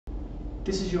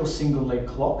This is your single leg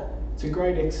clock. It's a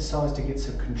great exercise to get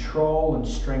some control and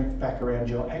strength back around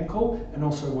your ankle and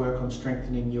also work on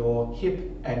strengthening your hip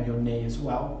and your knee as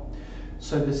well.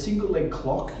 So the single leg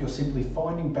clock, you're simply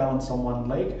finding balance on one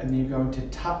leg and then you're going to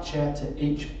touch out to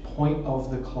each point of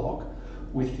the clock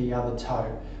with the other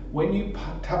toe. When you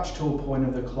touch to a point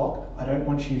of the clock, I don't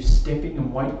want you stepping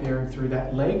and weight bearing through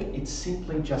that leg. It's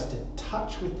simply just a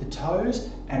touch with the toes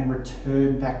and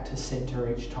return back to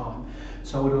center each time.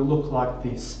 So it'll look like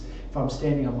this. If I'm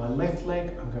standing on my left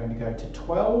leg, I'm going to go to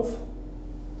 12,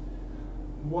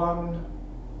 1,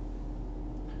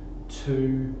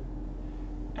 2,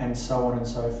 and so on and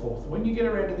so forth. When you get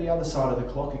around to the other side of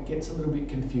the clock, it gets a little bit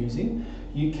confusing.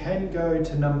 You can go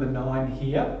to number 9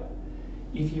 here.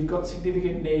 If you've got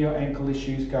significant knee or ankle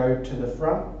issues, go to the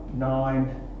front,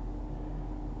 9,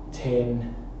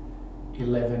 10,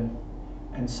 11,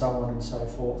 and so on and so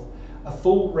forth. A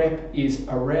full rep is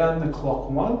around the clock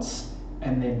once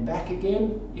and then back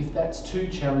again. If that's too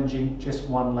challenging, just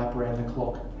one lap around the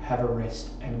clock, have a rest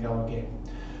and go again.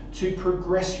 To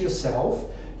progress yourself,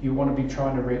 you want to be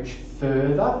trying to reach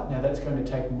further. Now that's going to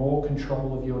take more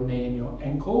control of your knee and your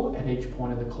ankle at each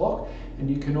point of the clock. And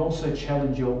you can also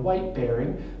challenge your weight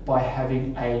bearing by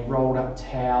having a rolled up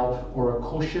towel or a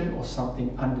cushion or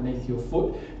something underneath your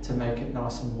foot to make it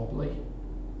nice and wobbly.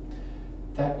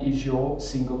 That is your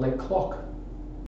single leg clock.